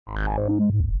I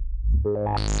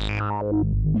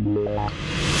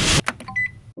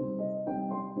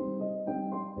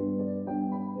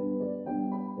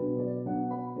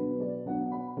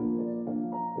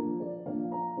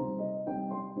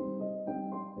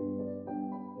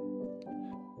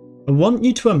want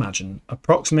you to imagine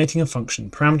approximating a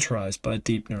function parameterized by a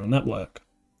deep neural network.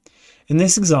 In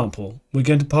this example, we're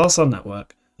going to pass our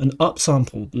network an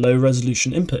upsampled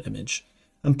low-resolution input image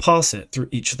and pass it through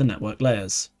each of the network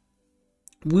layers.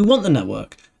 We want the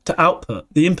network to output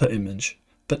the input image,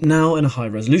 but now in a high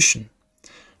resolution,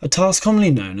 a task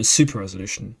commonly known as super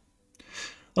resolution.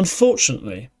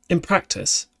 Unfortunately, in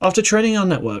practice, after training our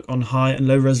network on high and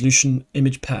low resolution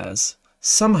image pairs,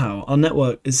 somehow our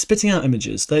network is spitting out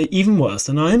images that are even worse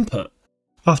than our input.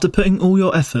 After putting all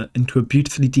your effort into a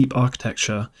beautifully deep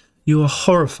architecture, you are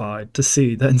horrified to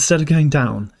see that instead of going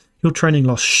down, your training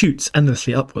loss shoots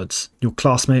endlessly upwards. Your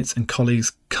classmates and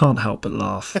colleagues can't help but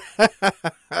laugh.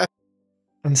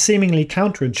 And seemingly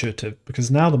counterintuitive because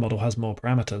now the model has more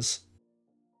parameters.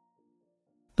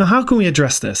 Now how can we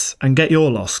address this and get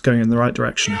your loss going in the right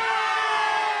direction?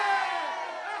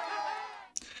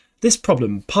 This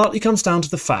problem partly comes down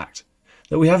to the fact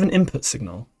that we have an input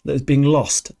signal that is being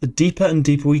lost the deeper and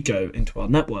deeper we go into our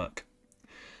network,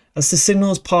 as the signal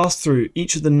is passed through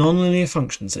each of the nonlinear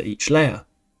functions at each layer.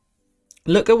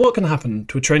 Look at what can happen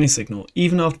to a training signal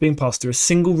even after being passed through a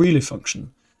single ReLU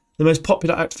function, the most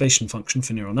popular activation function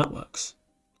for neural networks.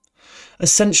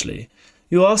 Essentially,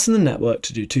 you're asking the network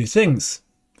to do two things.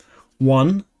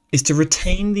 One is to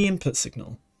retain the input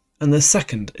signal, and the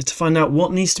second is to find out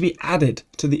what needs to be added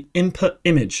to the input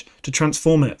image to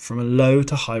transform it from a low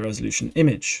to high resolution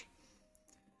image.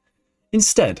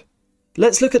 Instead,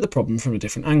 let's look at the problem from a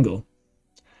different angle.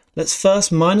 Let's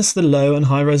first minus the low and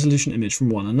high resolution image from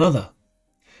one another.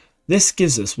 This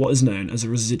gives us what is known as a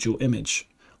residual image,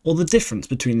 or the difference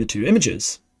between the two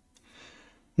images.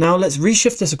 Now let's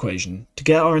reshift this equation to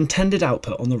get our intended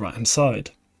output on the right hand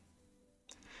side.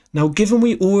 Now given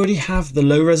we already have the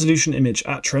low resolution image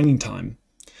at training time,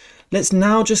 let's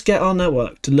now just get our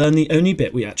network to learn the only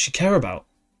bit we actually care about,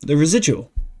 the residual.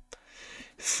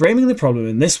 Framing the problem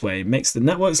in this way makes the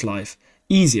network's life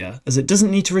easier as it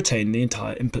doesn't need to retain the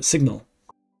entire input signal.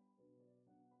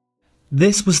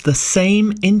 This was the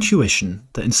same intuition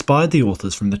that inspired the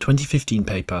authors from the 2015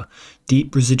 paper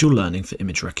Deep Residual Learning for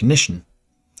Image Recognition.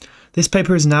 This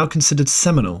paper is now considered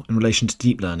seminal in relation to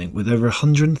deep learning with over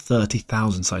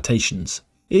 130,000 citations.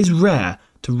 It is rare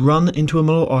to run into a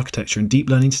model architecture in deep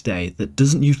learning today that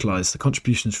doesn't utilise the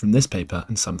contributions from this paper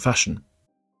in some fashion.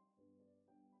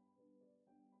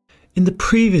 In the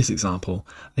previous example,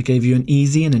 I gave you an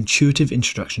easy and intuitive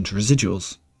introduction to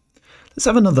residuals. Let's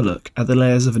have another look at the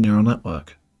layers of a neural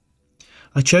network.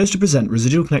 I chose to present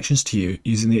residual connections to you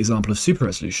using the example of super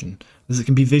resolution, as it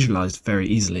can be visualised very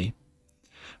easily.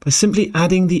 By simply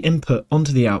adding the input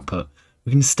onto the output,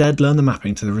 we can instead learn the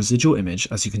mapping to the residual image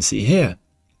as you can see here.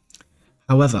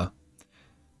 However,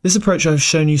 this approach I've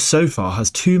shown you so far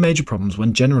has two major problems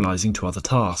when generalising to other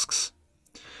tasks.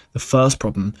 The first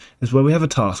problem is where we have a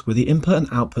task where the input and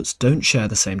outputs don't share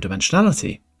the same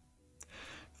dimensionality.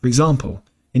 For example,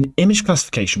 in image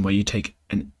classification where you take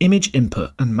an image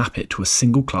input and map it to a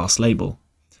single class label,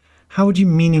 how would you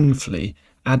meaningfully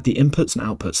add the inputs and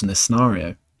outputs in this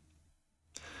scenario?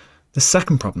 The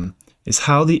second problem is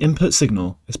how the input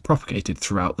signal is propagated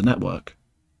throughout the network.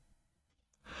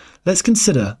 Let's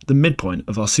consider the midpoint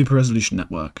of our super resolution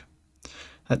network.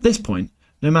 At this point,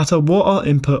 no matter what our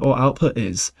input or output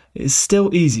is, it is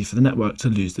still easy for the network to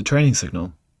lose the training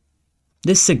signal.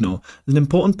 This signal is an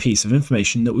important piece of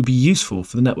information that would be useful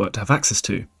for the network to have access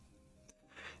to.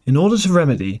 In order to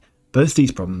remedy both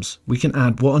these problems, we can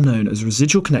add what are known as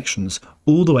residual connections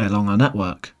all the way along our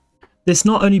network. This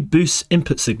not only boosts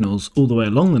input signals all the way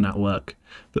along the network,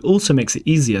 but also makes it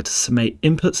easier to summate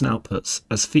inputs and outputs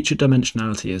as feature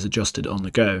dimensionality is adjusted on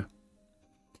the go.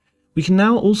 We can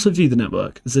now also view the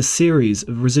network as a series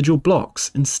of residual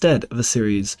blocks instead of a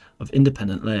series of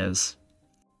independent layers.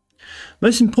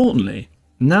 Most importantly,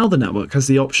 now the network has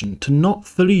the option to not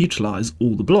fully utilise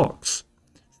all the blocks,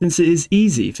 since it is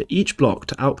easy for each block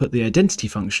to output the identity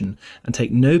function and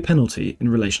take no penalty in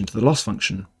relation to the loss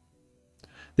function.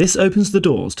 This opens the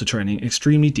doors to training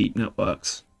extremely deep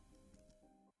networks.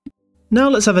 Now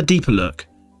let's have a deeper look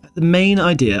at the main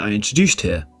idea I introduced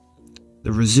here,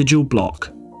 the residual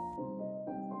block.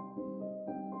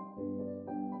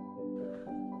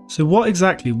 So what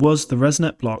exactly was the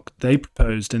ResNet block they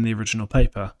proposed in the original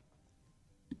paper?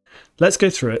 Let's go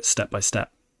through it step by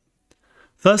step.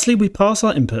 Firstly, we pass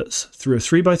our inputs through a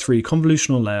 3x3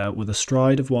 convolutional layer with a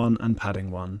stride of 1 and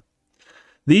padding 1.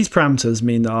 These parameters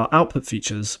mean that our output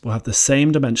features will have the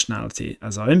same dimensionality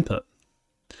as our input.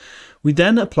 We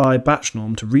then apply batch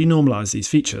norm to renormalize these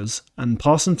features and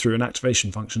pass them through an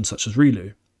activation function such as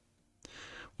relu.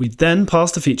 We then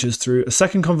pass the features through a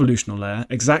second convolutional layer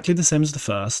exactly the same as the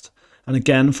first, and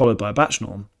again followed by a batch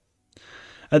norm.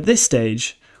 At this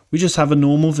stage, we just have a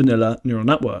normal vanilla neural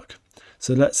network.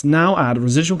 So let's now add a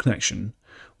residual connection.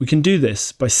 We can do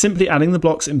this by simply adding the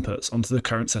block's inputs onto the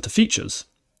current set of features.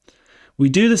 We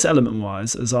do this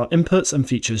element-wise as our inputs and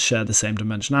features share the same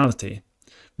dimensionality.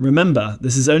 Remember,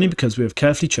 this is only because we have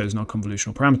carefully chosen our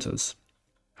convolutional parameters.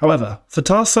 However, for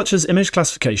tasks such as image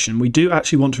classification, we do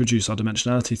actually want to reduce our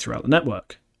dimensionality throughout the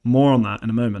network. More on that in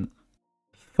a moment.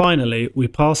 Finally, we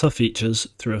pass our features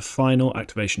through a final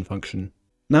activation function.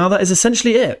 Now that is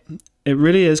essentially it. It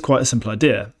really is quite a simple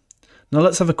idea. Now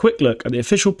let's have a quick look at the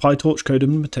official PyTorch code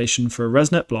implementation for a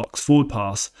ResNet block's forward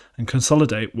pass and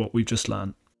consolidate what we've just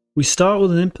learned. We start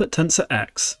with an input tensor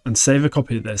x and save a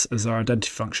copy of this as our identity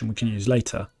function we can use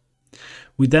later.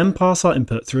 We then pass our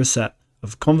input through a set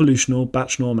of convolutional,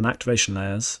 batch norm and activation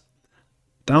layers,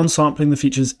 downsampling the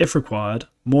features if required,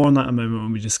 more on that in a moment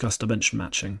when we discuss dimension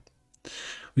matching.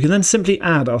 We can then simply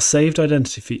add our saved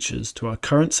identity features to our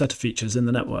current set of features in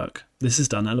the network. This is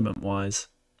done element-wise.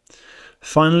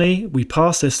 Finally, we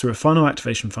pass this through a final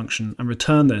activation function and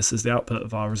return this as the output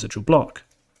of our residual block.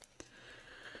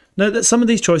 Note that some of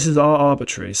these choices are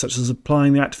arbitrary, such as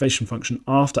applying the activation function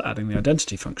after adding the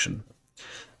identity function.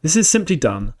 This is simply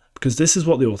done because this is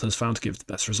what the authors found to give the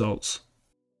best results.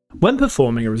 When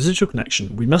performing a residual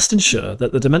connection, we must ensure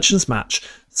that the dimensions match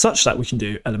such that we can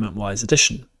do element-wise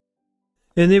addition.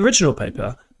 In the original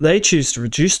paper, they choose to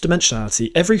reduce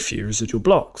dimensionality every few residual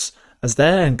blocks, as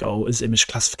their end goal is image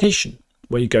classification,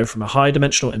 where you go from a high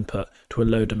dimensional input to a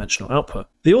low dimensional output.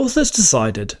 The authors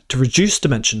decided to reduce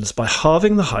dimensions by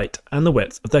halving the height and the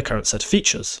width of their current set of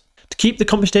features. To keep the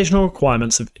computational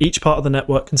requirements of each part of the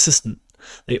network consistent,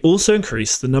 they also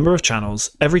increase the number of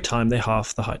channels every time they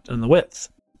halve the height and the width.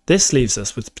 This leaves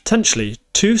us with potentially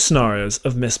two scenarios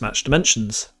of mismatched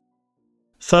dimensions.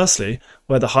 Firstly,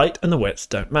 where the height and the width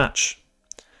don't match,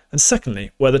 and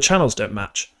secondly, where the channels don't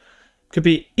match. It could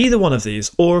be either one of these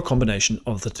or a combination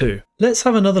of the two. Let's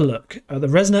have another look at the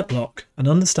ResNet block and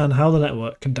understand how the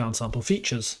network can downsample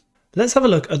features. Let's have a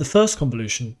look at the first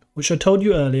convolution, which I told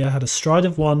you earlier had a stride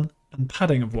of 1 and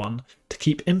padding of 1 to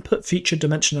keep input feature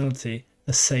dimensionality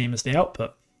the same as the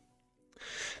output.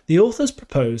 The authors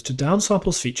proposed to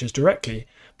downsample features directly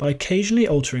by occasionally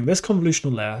altering this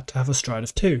convolutional layer to have a stride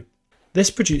of 2. This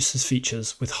produces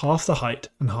features with half the height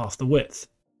and half the width.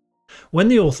 When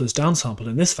the authors downsample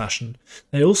in this fashion,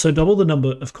 they also double the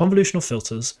number of convolutional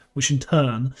filters, which in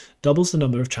turn doubles the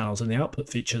number of channels in the output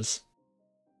features.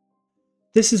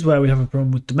 This is where we have a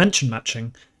problem with dimension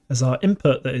matching, as our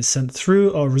input that is sent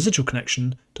through our residual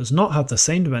connection does not have the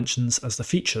same dimensions as the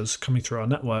features coming through our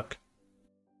network.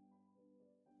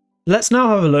 Let's now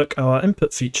have a look at our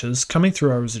input features coming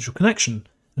through our residual connection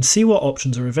and see what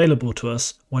options are available to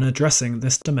us when addressing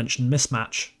this dimension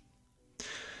mismatch.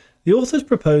 The authors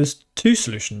proposed two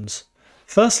solutions.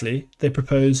 Firstly, they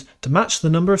propose to match the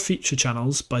number of feature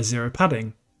channels by 0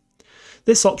 padding.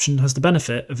 This option has the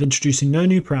benefit of introducing no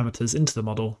new parameters into the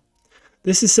model.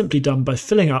 This is simply done by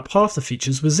filling up half the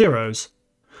features with zeros.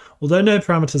 Although no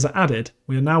parameters are added,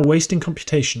 we are now wasting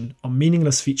computation on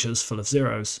meaningless features full of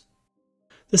zeros.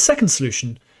 The second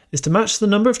solution is to match the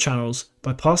number of channels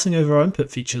by passing over our input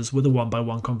features with a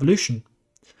 1x1 convolution.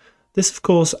 This of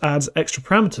course adds extra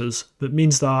parameters, but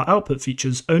means that our output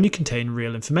features only contain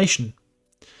real information.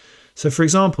 So for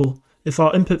example, if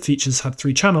our input features had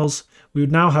 3 channels, we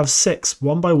would now have 6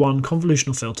 1x1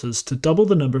 convolutional filters to double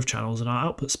the number of channels in our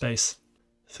output space.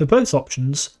 For both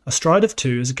options, a stride of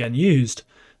 2 is again used.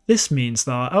 This means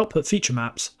that our output feature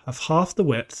maps have half the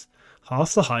width,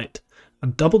 half the height,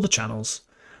 and double the channels.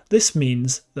 This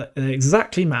means that they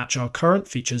exactly match our current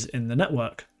features in the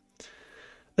network.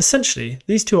 Essentially,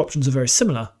 these two options are very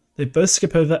similar. They both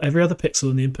skip over every other pixel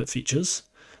in the input features.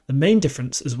 The main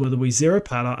difference is whether we 0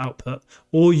 pad our output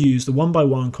or use the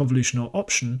 1x1 convolutional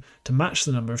option to match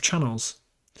the number of channels.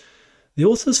 The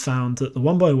authors found that the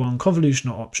 1x1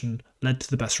 convolutional option led to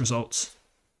the best results.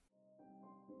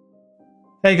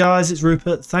 Hey guys, it's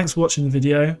Rupert. Thanks for watching the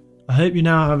video. I hope you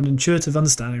now have an intuitive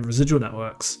understanding of residual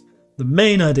networks. The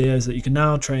main idea is that you can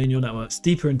now train your networks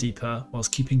deeper and deeper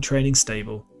whilst keeping training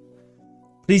stable.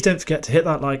 Please don't forget to hit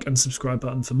that like and subscribe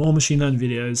button for more machine learning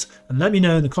videos, and let me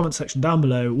know in the comment section down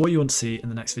below what you want to see in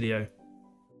the next video.